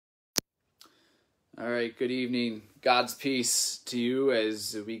All right, good evening. God's peace to you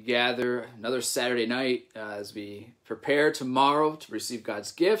as we gather another Saturday night as we prepare tomorrow to receive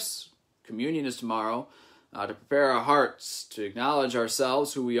God's gifts. Communion is tomorrow. To prepare our hearts, to acknowledge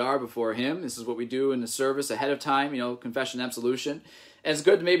ourselves, who we are before Him. This is what we do in the service ahead of time, confession and absolution. And it's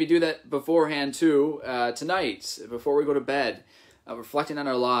good to maybe do that beforehand too, tonight, before we go to bed, reflecting on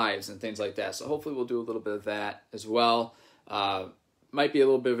our lives and things like that. So hopefully we'll do a little bit of that as well. Might be a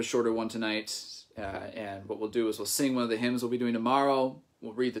little bit of a shorter one tonight. And what we'll do is we'll sing one of the hymns we'll be doing tomorrow.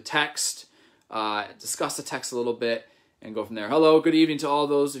 We'll read the text, discuss the text a little bit, and go from there. Hello, good evening to all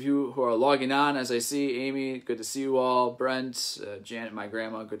those of you who are logging on. As I see, Amy, good to see you all. Brent, Janet, my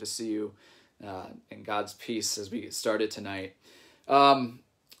grandma, good to see you. And God's peace as we get started tonight.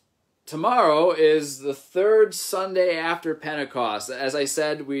 Tomorrow is the third Sunday after Pentecost. As I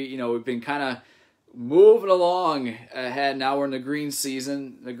said, we've been kind of moving along ahead. Now we're in the green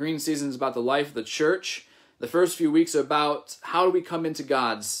season. The green season is about the life of the church. The first few weeks are about how do we come into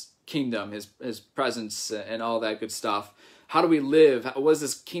God's kingdom, His presence, and all that good stuff. How do we live? What does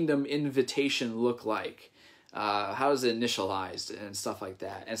this kingdom invitation look like? How is it initialized and stuff like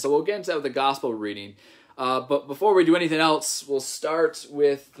that? And so we'll get into that with the gospel reading. But before we do anything else, we'll start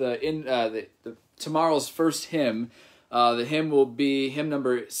with tomorrow's first hymn. The hymn will be hymn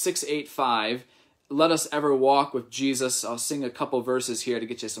number 685. Let us ever walk with Jesus. I'll sing a couple verses here to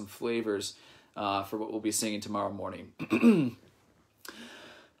get you some flavors for what we'll be singing tomorrow morning.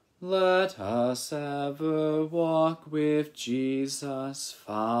 Let us ever walk with Jesus,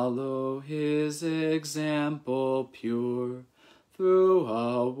 follow His example pure, through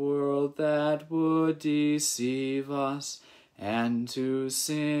a world that would deceive us, and to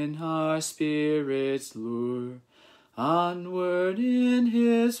sin our spirits lure. Onward in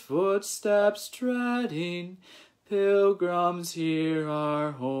His footsteps treading, pilgrims here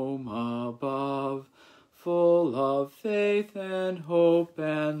our home above, full of faith and hope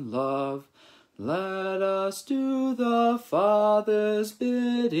and love. Let us do the Father's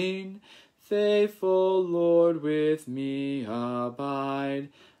bidding, faithful Lord, with me abide.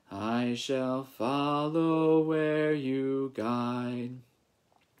 I shall follow where you guide.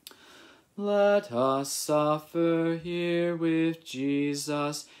 Let us suffer here with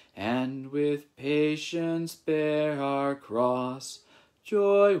Jesus, and with patience bear our cross.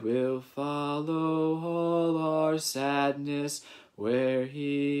 Joy will follow all our sadness. Where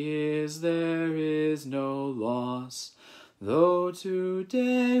He is, there is no loss. Though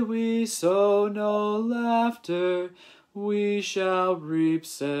today we sow no laughter, we shall reap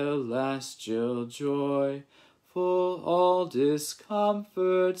celestial joy. For all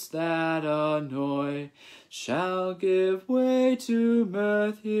discomforts that annoy shall give way to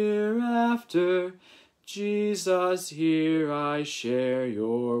mirth hereafter. Jesus, here I share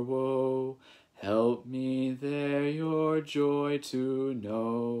your woe. Help me there your joy to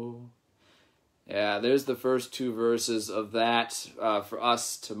know. Yeah, there's the first two verses of that for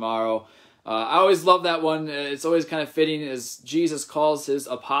us tomorrow. I always love that one. It's always kind of fitting as Jesus calls His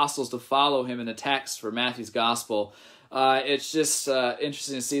apostles to follow Him in the text for Matthew's gospel. It's just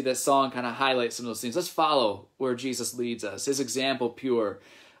interesting to see this song kind of highlight some of those things. Let's follow where Jesus leads us, His example pure.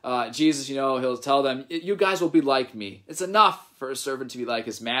 Jesus, He'll tell them, you guys will be like me. It's enough for a servant to be like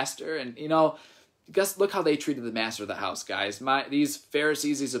his master. And, guess look how they treated the master of the house, guys. These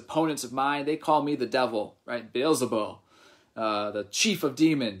Pharisees, these opponents of mine, they call me the devil, right? Beelzebul. The chief of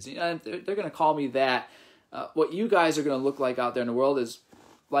demons. They're going to call me that. What you guys are going to look like out there in the world is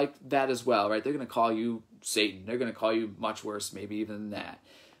like that as well, right? They're going to call you Satan. They're going to call you much worse, maybe even than that.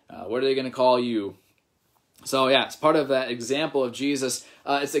 What are they going to call you? So yeah, it's part of that example of Jesus.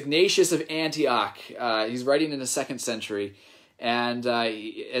 It's Ignatius of Antioch. He's writing in the 2nd century. And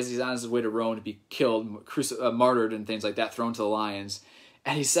as he's on his way to Rome to be killed, martyred and things like that, thrown to the lions.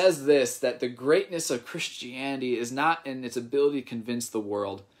 And he says this, that the greatness of Christianity is not in its ability to convince the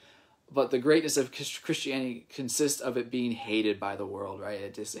world, but the greatness of Christianity consists of it being hated by the world, right?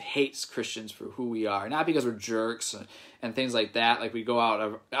 It just hates Christians for who we are, not because we're jerks and things like that, like we go out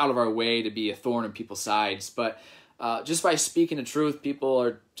of our way to be a thorn in people's sides, but just by speaking the truth, people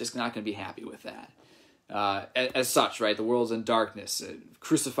are just not going to be happy with that. As such, right, the world's in darkness. It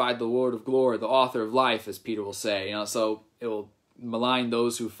crucified the Lord of glory, the author of life, as Peter will say, so it will malign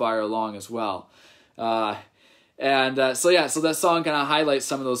those who fire along as well. So that song kind of highlights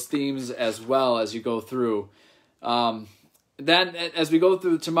some of those themes as well as you go through. Then as we go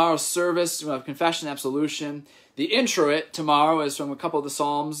through tomorrow's service, we have confession and absolution. The introit tomorrow is from a couple of the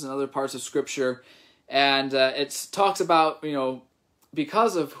Psalms and other parts of Scripture. And it talks about,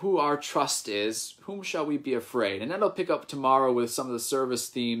 because of who our trust is, whom shall we be afraid? And that'll pick up tomorrow with some of the service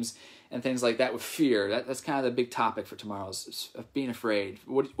themes and things like that with fear. That's kind of the big topic for tomorrow is being afraid.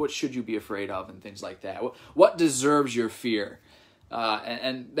 What should you be afraid of and things like that? What deserves your fear?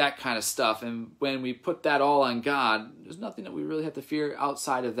 And that kind of stuff. And when we put that all on God, there's nothing that we really have to fear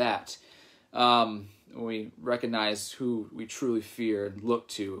outside of that. When we recognize who we truly fear and look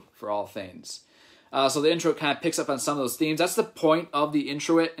to for all things. So the intro kind of picks up on some of those themes. That's the point of the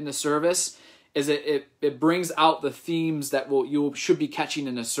introit in the service, is it brings out the themes that you should be catching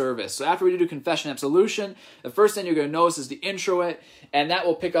in the service. So after we do confession and absolution, the first thing you're going to notice is the introit, and that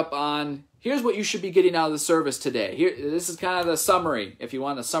will pick up on, here's what you should be getting out of the service today. This is kind of the summary, if you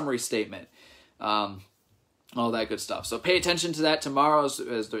want a summary statement. All that good stuff. So pay attention to that tomorrow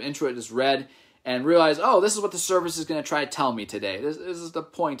as the introit is read, and realize, oh, this is what the service is going to try to tell me today. This is the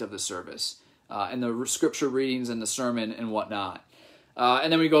point of the service. And the scripture readings and the sermon and whatnot.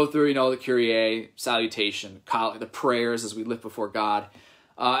 And then we go through, the Kyrie, salutation, the prayers as we lift before God.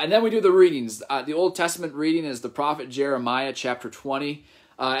 And then we do the readings. The Old Testament reading is the prophet Jeremiah, chapter 20.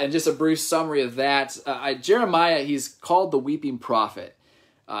 And just a brief summary of that. Jeremiah, he's called the weeping prophet.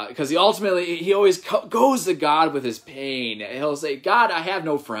 Because he always goes to God with his pain. He'll say, God, I have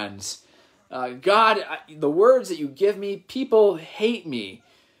no friends. God, the words that you give me, people hate me.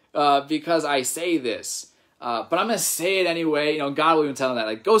 Because I say this, but I'm going to say it anyway. God will even tell him that,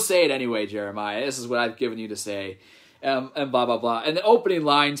 like, go say it anyway, Jeremiah. This is what I've given you to say, and blah, blah, blah. And the opening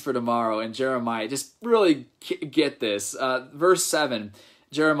lines for tomorrow in Jeremiah, just really get this. Verse 7,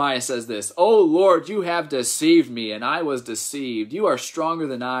 Jeremiah says this, "O Lord, you have deceived me, and I was deceived. You are stronger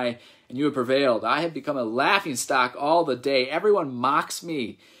than I, and you have prevailed. I have become a laughingstock all the day. Everyone mocks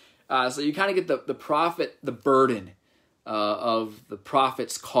me." So you kind of get the prophet, the burden of the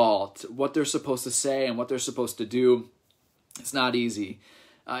prophet's call, what they're supposed to say and what they're supposed to do. It's not easy.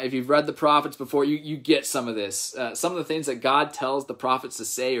 If you've read the prophets before, you get some of this. Some of the things that God tells the prophets to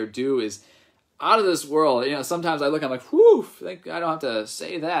say or do is out of this world. Sometimes I look, I'm like, whew, I don't have to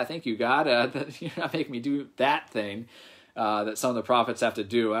say that. Thank you, God. That you're not making me do that thing that some of the prophets have to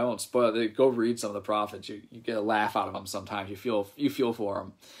do. I won't spoil it. Go read some of the prophets. You get a laugh out of them sometimes. You feel for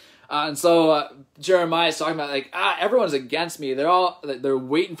them. And so Jeremiah is talking about everyone's against me. They're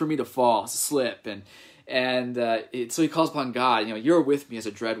waiting for me to fall, slip, so he calls upon God. You're with me as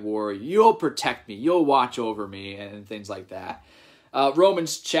a dread warrior. You'll protect me. You'll watch over me, and things like that.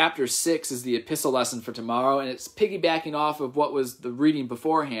 Romans chapter 6 is the epistle lesson for tomorrow, and it's piggybacking off of what was the reading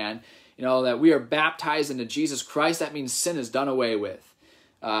beforehand. That we are baptized into Jesus Christ. That means sin is done away with.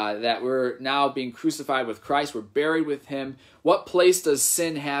 That we're now being crucified with Christ. We're buried with him. What place does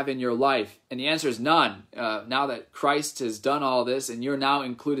sin have in your life? And the answer is none. Now that Christ has done all this and you're now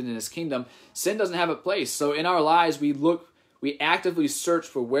included in his kingdom, sin doesn't have a place. So in our lives, we actively search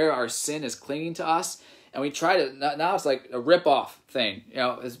for where our sin is clinging to us. And we try to, now it's like a rip-off thing.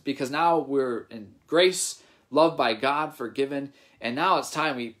 It's because now we're in grace, loved by God, forgiven. And now it's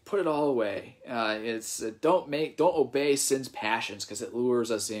time we put it all away. Don't obey sin's passions because it lures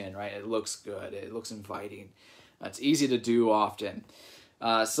us in, right? It looks good. It looks inviting. It's easy to do often.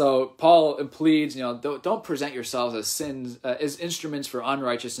 So Paul pleads, don't present yourselves as instruments for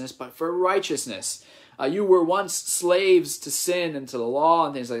unrighteousness, but for righteousness. You were once slaves to sin and to the law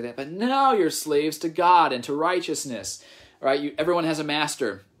and things like that, but now you're slaves to God and to righteousness, right? Everyone has a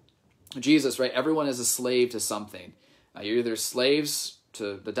master, Jesus, right? Everyone is a slave to something. You're either slaves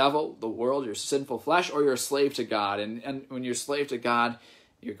to the devil, the world, your sinful flesh, or you're a slave to God. And when you're a slave to God,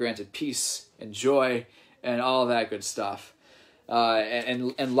 you're granted peace and joy and all that good stuff,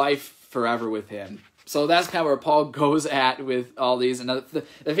 and life forever with him. So that's kind of where Paul goes at with all these. And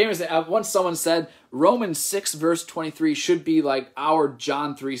the famous thing, once someone said, Romans 6 verse 23 should be like our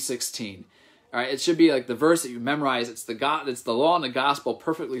John 3:16. All right, it should be like the verse that you memorize. It's the law and the gospel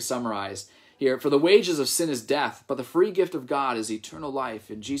perfectly summarized here. For the wages of sin is death, but the free gift of God is eternal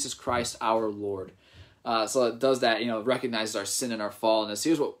life in Jesus Christ our Lord. So it does that, recognizes our sin and our fallenness.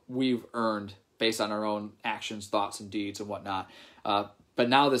 Here's what we've earned based on our own actions, thoughts, and deeds and whatnot. But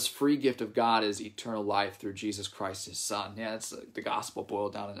now this free gift of God is eternal life through Jesus Christ, his son. Yeah, it's the gospel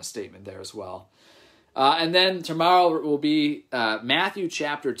boiled down in a statement there as well. And then tomorrow will be Matthew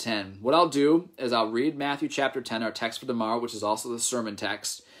chapter 10. What I'll do is I'll read Matthew chapter 10, our text for tomorrow, which is also the sermon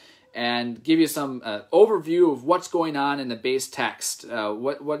text, and give you some overview of what's going on in the base text.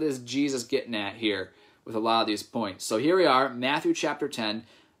 What is Jesus getting at here with a lot of these points? So here we are, Matthew chapter 10,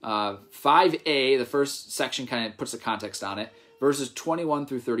 5a, the first section kind of puts the context on it, verses 21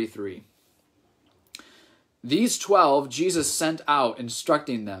 through 33. These 12 Jesus sent out,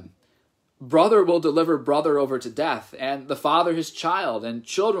 instructing them, Brother will deliver brother over to death, and the father his child, and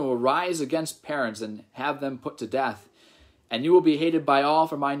children will rise against parents and have them put to death. And you will be hated by all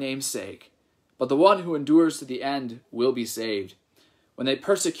for my name's sake. But the one who endures to the end will be saved. When they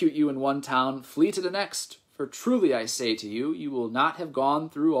persecute you in one town, flee to the next. For truly I say to you, you will not have gone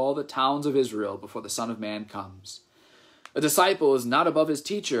through all the towns of Israel before the Son of Man comes. A disciple is not above his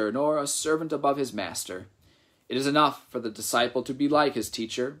teacher, nor a servant above his master. It is enough for the disciple to be like his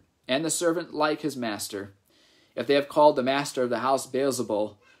teacher, and the servant like his master. If they have called the master of the house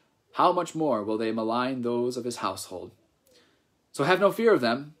Beelzebul, how much more will they malign those of his household? So have no fear of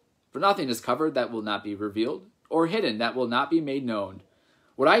them, for nothing is covered that will not be revealed, or hidden that will not be made known.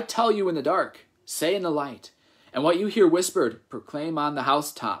 What I tell you in the dark, say in the light, and what you hear whispered, proclaim on the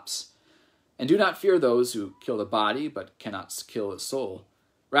housetops. And do not fear those who kill the body, but cannot kill the soul.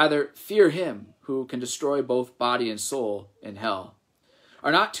 Rather, fear him who can destroy both body and soul in hell.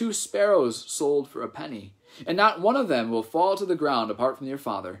 Are not 2 sparrows sold for a penny? And not one of them will fall to the ground apart from your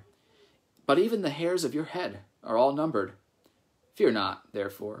Father. But even the hairs of your head are all numbered. Fear not,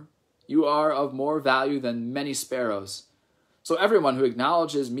 therefore. You are of more value than many sparrows. So everyone who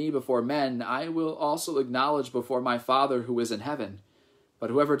acknowledges me before men, I will also acknowledge before my Father who is in heaven. But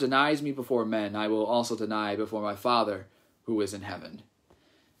whoever denies me before men, I will also deny before my Father who is in heaven.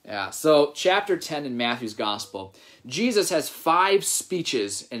 Yeah, so chapter 10 in Matthew's Gospel. Jesus has 5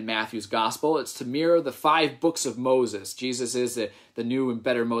 speeches in Matthew's Gospel. It's to mirror the 5 books of Moses. Jesus is the new and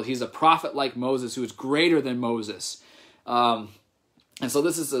better Moses. He's a prophet like Moses who is greater than Moses. And so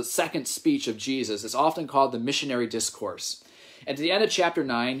this is the second speech of Jesus. It's often called the missionary discourse. And to the end of chapter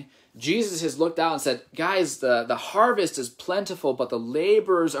 9, Jesus has looked out and said, guys, the harvest is plentiful, but the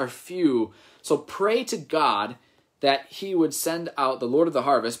laborers are few. So pray to God that he would send out, the Lord of the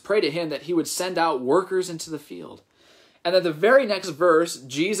harvest, pray to him that he would send out workers into the field. And then the very next verse,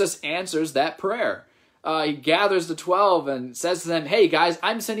 Jesus answers that prayer. He gathers the 12 and says to them, hey guys,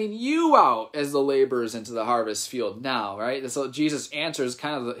 I'm sending you out as the laborers into the harvest field now, right? And so Jesus answers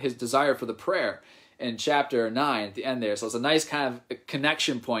kind of his desire for the prayer in chapter 9 at the end there. So it's a nice kind of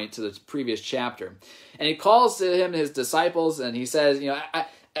connection point to the previous chapter. And he calls to him his disciples and he says,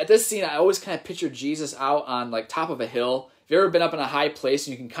 at this scene, I always kind of picture Jesus out on like top of a hill. Have you ever been up in a high place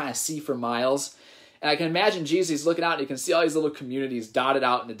and you can kind of see for miles? And I can imagine Jesus looking out and you can see all these little communities dotted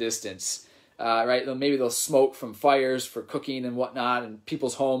out in the distance. Right? Maybe they'll smoke from fires for cooking and whatnot, and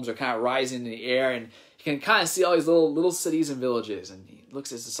people's homes are kind of rising in the air, and you can kind of see all these little cities and villages. And he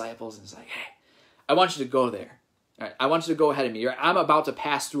looks at his disciples and he's like, hey, I want you to go there. All right, I want you to go ahead of me. I'm about to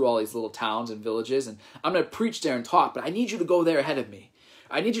pass through all these little towns and villages, and I'm going to preach there and talk, but I need you to go there ahead of me.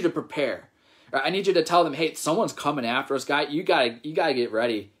 I need you to prepare. I need you to tell them, hey, someone's coming after us, guy. You gotta get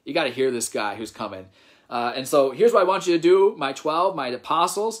ready. You gotta hear this guy who's coming. And so here's what I want you to do, my 12, my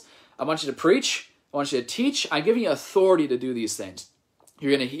apostles. I want you to preach. I want you to teach. I'm giving you authority to do these things.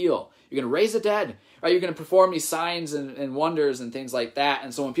 You're going to heal. You're going to raise the dead. Right? You're going to perform these signs and wonders and things like that.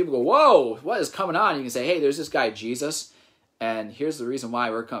 And so when people go, whoa, what is coming on? You can say, hey, there's this guy, Jesus. And here's the reason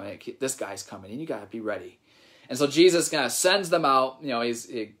why we're coming. This guy's coming, and you got to be ready. And so Jesus kind of sends them out.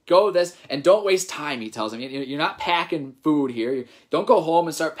 Go this, and don't waste time, he tells them. You're not packing food here. Don't go home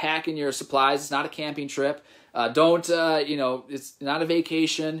and start packing your supplies. It's not a camping trip. It's not a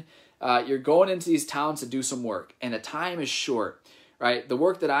vacation. You're going into these towns to do some work, and the time is short, right? The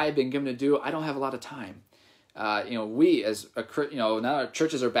work that I've been given to do, I don't have a lot of time. We as now our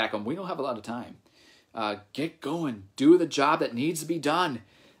churches are back home. We don't have a lot of time. Get going. Do the job that needs to be done.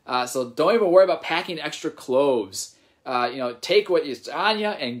 So don't even worry about packing extra clothes. Take what is on you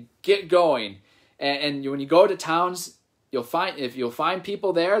and get going. And when you go to towns, you'll find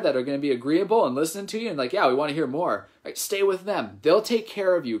people there that are going to be agreeable and listen to you and like, yeah, we want to hear more. Right? Stay with them. They'll take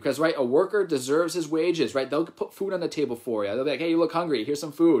care of you because, right, a worker deserves his wages, right? They'll put food on the table for you. They'll be like, hey, you look hungry. Here's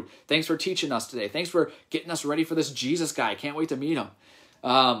some food. Thanks for teaching us today. Thanks for getting us ready for this Jesus guy. Can't wait to meet him.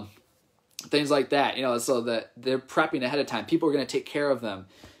 Things like that, so that they're prepping ahead of time. People are going to take care of them.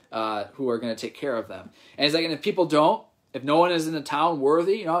 Who are going to take care of them. And it's like, and if people don't, if no one is in the town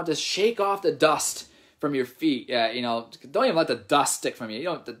worthy, just shake off the dust from your feet. Don't even let the dust stick from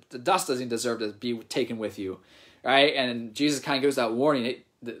you. The dust doesn't deserve to be taken with you, right? And Jesus kind of gives that warning.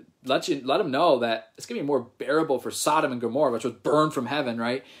 Let them know that it's going to be more bearable for Sodom and Gomorrah, which was burned from heaven,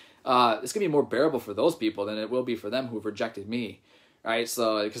 right? It's going to be more bearable for those people than it will be for them who have rejected me. Right,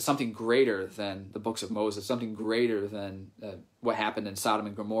 so because something greater than the books of Moses, something greater than what happened in Sodom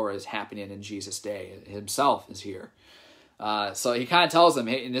and Gomorrah is happening in Jesus' day. Himself is here. So he kind of tells them,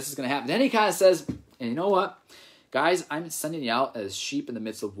 hey, and this is going to happen. Then he kind of says, and you know what? Guys, I'm sending you out as sheep in the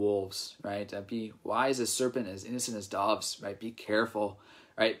midst of wolves, right? Be wise as serpent, as innocent as doves, right? Be careful,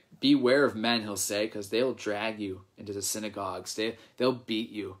 right? Beware of men, he'll say, because they'll drag you into the synagogues. They'll beat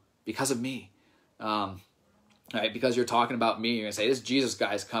you because of me. Right? Because you're talking about me, you're going to say, this Jesus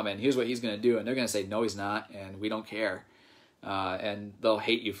guy's coming. Here's what he's going to do. And they're going to say, no, he's not. And we don't care. And they'll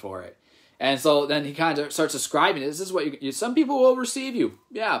hate you for it. And so then he kind of starts describing it. This is what some people will receive you.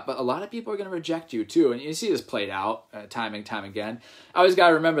 Yeah, but a lot of people are going to reject you too. And you see this played out time and time again. I always got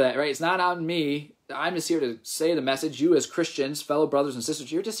to remember that, right? It's not on me. I'm just here to say the message. You as Christians, fellow brothers and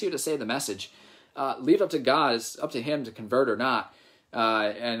sisters, you're just here to say the message. Leave it up to God. It's up to him to convert or not.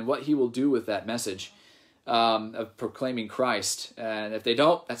 And what he will do with that message of proclaiming Christ. And if they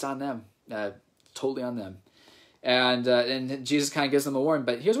don't, that's on them. Totally on them. And Jesus kind of gives them a warning,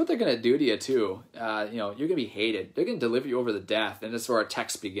 but here's what they're going to do to you too. You're going to be hated. They're going to deliver you over to death. And that's where our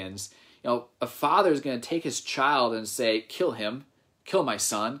text begins. A father is going to take his child and say, kill him, kill my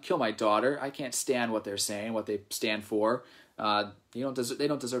son, kill my daughter. I can't stand what they're saying, what they stand for. They don't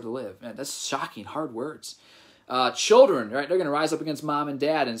deserve to live. Man, that's shocking, hard words. Children, right? They're going to rise up against mom and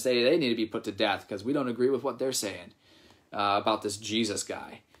dad and say they need to be put to death because we don't agree with what they're saying about this Jesus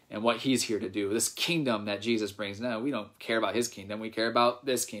guy and what he's here to do, this kingdom that Jesus brings. No, we don't care about his kingdom. We care about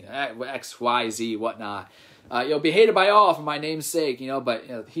this kingdom, X, Y, Z, whatnot. You'll be hated by all for my name's sake,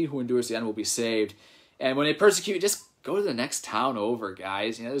 but he who endures to the end will be saved. And when they persecute, just go to the next town over,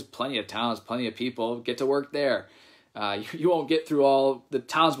 guys. There's plenty of towns, plenty of people. Get to work there. You won't get through all the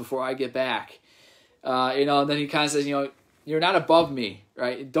towns before I get back. And then he kind of says, you're not above me,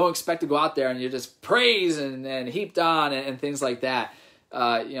 right? Don't expect to go out there and you're just praised and heaped on and things like that.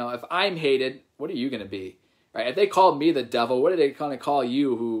 If I'm hated, what are you going to be, right? If they called me the devil, what are they going to call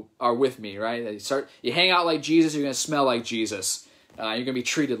you who are with me, right? You hang out like Jesus, you're going to smell like Jesus. You're going to be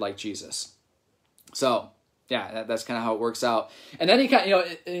treated like Jesus. So, yeah, that's kind of how it works out. And then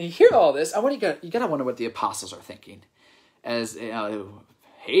you hear all this. You got to wonder what the apostles are thinking, as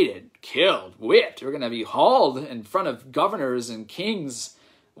hated, killed, whipped. We're going to be hauled in front of governors and kings.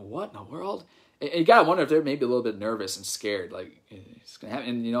 What in the world? You got to wonder if they're maybe a little bit nervous and scared. Like, it's going to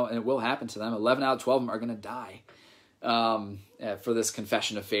happen, and it will happen to them. 11 out of 12 of them are going to die for this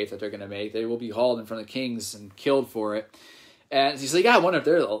confession of faith that they're going to make. They will be hauled in front of kings and killed for it. And so you got to wonder if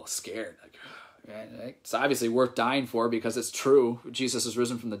they're a little scared. Like, it's obviously worth dying for because it's true. Jesus is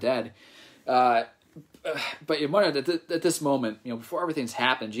risen from the dead. But you wonder that at this moment, before everything's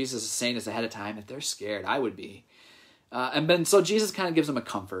happened, Jesus is saying this ahead of time. If they're scared, I would be. And then so Jesus kind of gives them a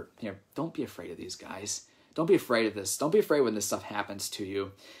comfort. Don't be afraid of these guys. Don't be afraid of this. Don't be afraid when this stuff happens to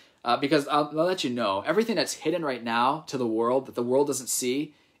you. Because I'll let you know, everything that's hidden right now to the world, that the world doesn't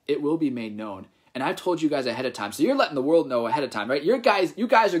see, it will be made known. And I've told you guys ahead of time. So you're letting the world know ahead of time, right? You guys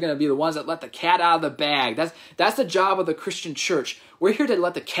are going to be the ones that let the cat out of the bag. That's the job of the Christian church. We're here to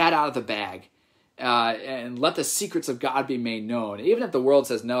let the cat out of the bag. And let the secrets of God be made known. Even if the world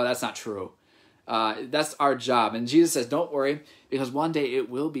says, no, that's not true. That's our job. And Jesus says, don't worry, because one day it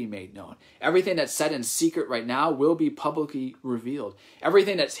will be made known. Everything that's said in secret right now will be publicly revealed.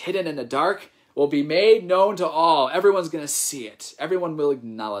 Everything that's hidden in the dark will be made known to all. Everyone's going to see it. Everyone will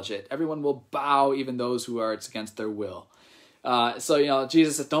acknowledge it. Everyone will bow, even those who are against their will. So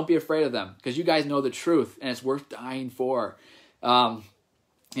Jesus says, don't be afraid of them, because you guys know the truth, and it's worth dying for. So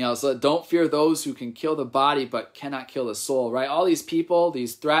don't fear those who can kill the body but cannot kill the soul, right? All these people,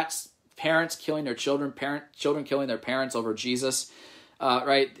 these threats, parents killing their children, children killing their parents over Jesus,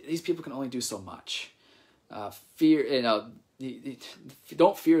 right? These people can only do so much. Don't fear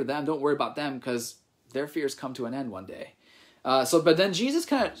them. Don't worry about them because their fears come to an end one day. But then Jesus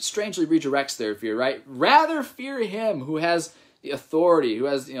kind of strangely redirects their fear, right? Rather fear him who has the authority, who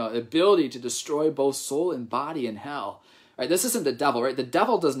has the ability to destroy both soul and body in hell. Right, this isn't the devil, right? The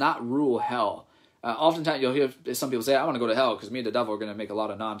devil does not rule hell. Oftentimes you'll hear some people say, I want to go to hell because me and the devil are going to make a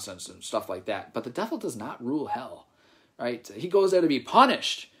lot of nonsense and stuff like that. But the devil does not rule hell, right? He goes there to be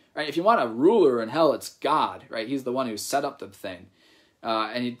punished, right? If you want a ruler in hell, it's God, right? He's the one who set up the thing.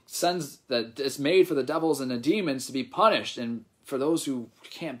 And he sends that it's made for the devils and the demons to be punished. And for those who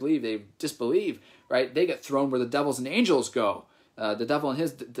can't believe, they disbelieve, right? They get thrown where the devils and angels go. The devil and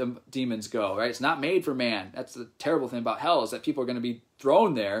his demons go, right? It's not made for man. That's the terrible thing about hell, is that people are going to be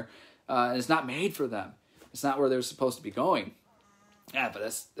thrown there, and it's not made for them. It's not where they're supposed to be going. Yeah, but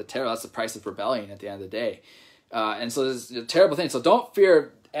that's the price of rebellion at the end of the day. And so this is a terrible thing. So don't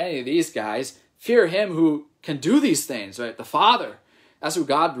fear any of these guys. Fear him who can do these things, right? The Father. That's who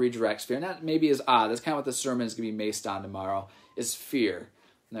God redirects fear. And that maybe is odd. That's kind of what the sermon is going to be based on tomorrow, is fear.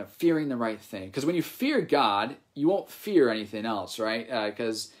 Now, fearing the right thing. Because when you fear God, you won't fear anything else, right?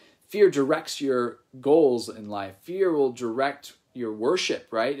 Because fear directs your goals in life. Fear will direct your worship,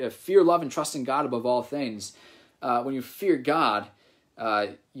 right? Fear, love, and trust in God above all things. When you fear God,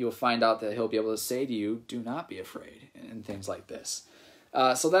 you'll find out that he'll be able to say to you, do not be afraid, and things like this.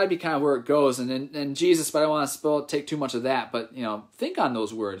 So that'd be kind of where it goes. And Jesus, but I don't want to take too much of that, but, think on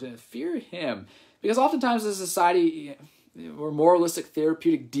those words and fear him. Because oftentimes as a society, we're moralistic,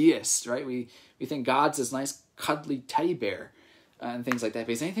 therapeutic deists, right? We think God's this nice, cuddly teddy bear and things like that.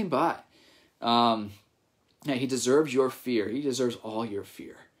 But he's anything but. He deserves your fear. He deserves all your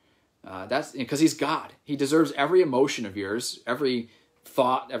fear. That's because he's God. He deserves every emotion of yours, every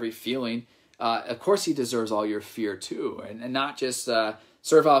thought, every feeling. Of course, he deserves all your fear too, and not just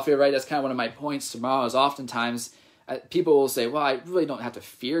servile fear. Right? That's kind of one of my points tomorrow. Is oftentimes people will say, "Well, I really don't have to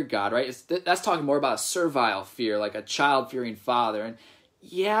fear God." Right? That's talking more about a servile fear, like a child fearing father. And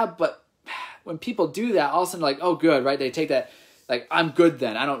yeah, but when people do that, all of a sudden, like, oh, good, right? They take that. Like, I'm good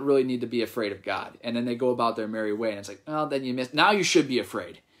then. I don't really need to be afraid of God. And then they go about their merry way. And it's like, well, then you missed. Now you should be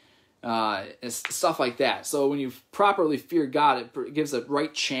afraid. It's stuff like that. So when you properly fear God, it gives the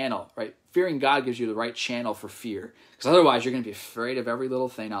right channel, right? Fearing God gives you the right channel for fear. Because otherwise you're going to be afraid of every little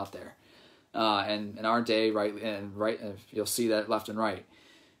thing out there. And in our day, right, you'll see that left and right.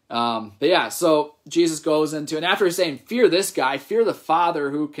 But yeah, so Jesus goes into, and after he's saying, fear this guy, fear the Father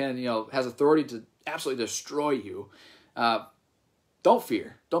who can, has authority to absolutely destroy you. Don't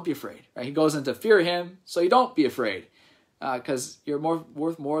fear. Don't be afraid. Right? He goes into fear him, so you don't be afraid, because you're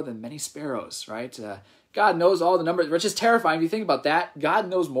worth more than many sparrows. Right? God knows all the numbers, which is terrifying. If you think about that, God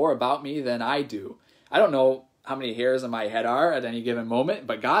knows more about me than I do. I don't know how many hairs on my head are at any given moment,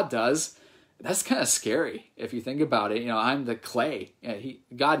 but God does. That's kind of scary if you think about it. I'm the clay.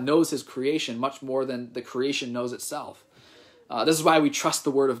 God knows his creation much more than the creation knows itself. This is why we trust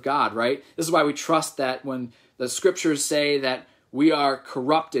the word of God, right? This is why we trust that when the scriptures say that we are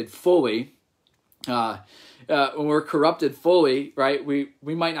corrupted fully. When we're corrupted fully, right, we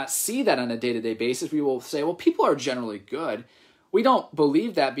might not see that on a day-to-day basis. We will say, well, people are generally good. We don't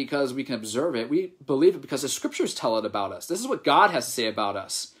believe that because we can observe it. We believe it because the scriptures tell it about us. This is what God has to say about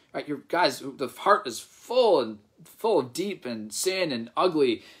us. Right, the heart is full of deep and sin and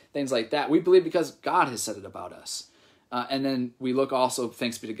ugly things like that. We believe because God has said it about us. And then we look also,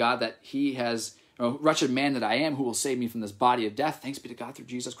 thanks be to God, that he has, wretched man that I am, who will save me from this body of death. Thanks be to God through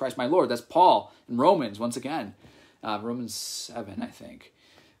Jesus Christ, my Lord. That's Paul in Romans, once again. Romans 7, I think.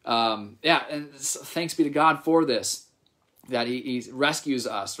 And thanks be to God for this, that he rescues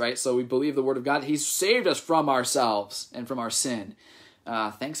us, right? So we believe the word of God. He's saved us from ourselves and from our sin.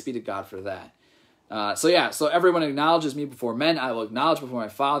 Thanks be to God for that. So everyone acknowledges me before men, I will acknowledge before my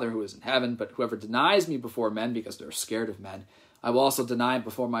Father who is in heaven. But whoever denies me before men because they're scared of men, I will also deny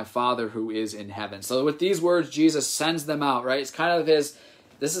before my Father who is in heaven. So with these words, Jesus sends them out, right? It's kind of this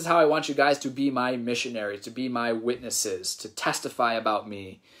is how I want you guys to be my missionaries, to be my witnesses, to testify about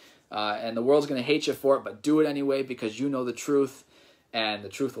me. And the world's going to hate you for it, but do it anyway because you know the truth, and the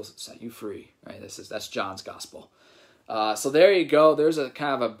truth will set you free, right? That's John's gospel. So there you go. There's a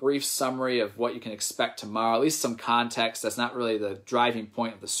kind of a brief summary of what you can expect tomorrow, at least some context. That's not really the driving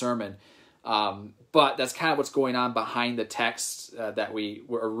point of the sermon. But that's kind of what's going on behind the text that we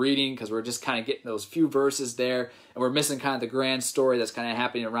were reading, because we're just kind of getting those few verses there, and we're missing kind of the grand story that's kind of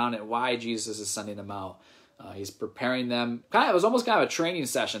happening around it, why Jesus is sending them out. He's preparing them. It was almost kind of a training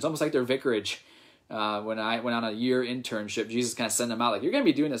session. It's almost like their vicarage. When I went on a year internship, Jesus kind of sent them out like, you're going to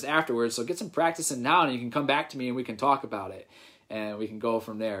be doing this afterwards, so get some practice in now, and you can come back to me and we can talk about it, and we can go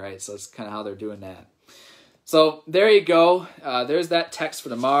from there, right? So it's kind of how they're doing that. So there you go. There's that text for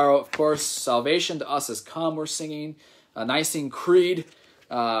tomorrow. Of course, salvation to us has come. We're singing a Nicene Creed.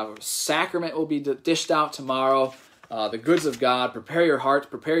 Sacrament will be dished out tomorrow. The goods of God. Prepare your hearts,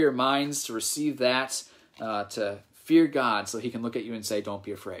 prepare your minds to receive that, to fear God so he can look at you and say, don't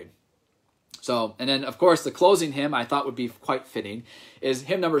be afraid. So, and then, of course, the closing hymn I thought would be quite fitting is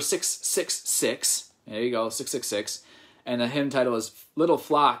hymn number 666. There you go, 666. And the hymn title is Little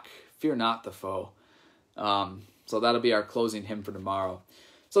Flock, Fear Not the Foe. So that'll be our closing hymn for tomorrow.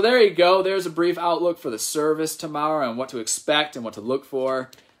 So there you go. There's a brief outlook for the service tomorrow and what to expect and what to look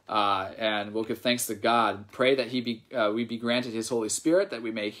for. And we'll give thanks to God. Pray that we be granted his Holy Spirit, that we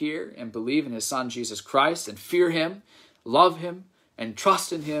may hear and believe in his Son, Jesus Christ, and fear him, love him, and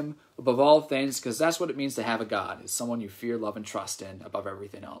trust in him above all things, because that's what it means to have a God, is someone you fear, love, and trust in above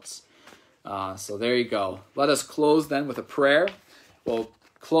everything else. So there you go. Let us close then with a prayer. We'll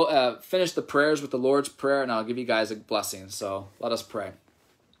finish the prayers with the Lord's Prayer, and I'll give you guys a blessing. So let us pray.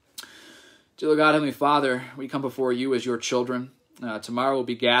 Dear Lord God, Heavenly Father, we come before you as your children. Tomorrow we'll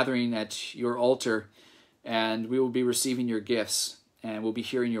be gathering at your altar, and we will be receiving your gifts. and we'll be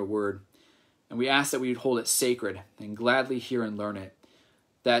hearing your word. And we ask that we would hold it sacred and gladly hear and learn it,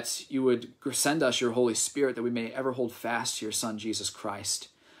 that you would send us your Holy Spirit, that we may ever hold fast to your Son, Jesus Christ.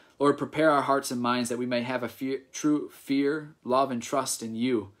 Lord, prepare our hearts and minds that we may have a true fear, love, and trust in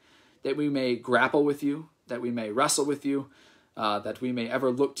you, that we may grapple with you, that we may wrestle with you, that we may ever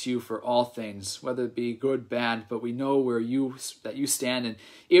look to you for all things, whether it be good, bad, but we know that you stand, and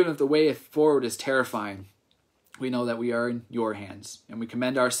even if the way forward is terrifying, we know that we are in your hands, and we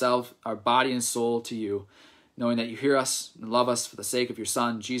commend ourselves, our body and soul to you, knowing that you hear us and love us for the sake of your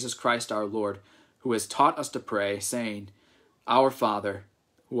Son, Jesus Christ our Lord, who has taught us to pray, saying, Our Father,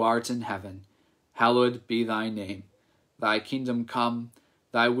 who art in heaven, hallowed be thy name. Thy kingdom come,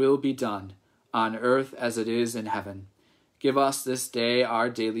 thy will be done, on earth as it is in heaven. Give us this day our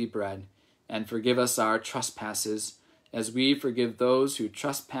daily bread, and forgive us our trespasses, as we forgive those who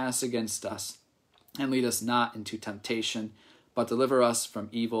trespass against us. And lead us not into temptation, but deliver us from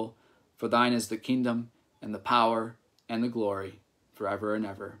evil. For thine is the kingdom, and the power, and the glory, forever and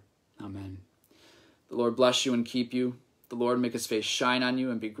ever. Amen. The Lord bless you and keep you. The Lord make his face shine on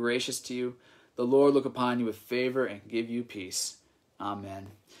you and be gracious to you. The Lord look upon you with favor and give you peace. Amen.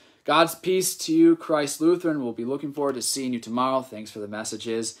 God's peace to you, Christ Lutheran. We'll be looking forward to seeing you tomorrow. Thanks for the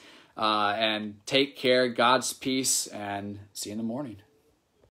messages. And take care. God's peace, and see you in the morning.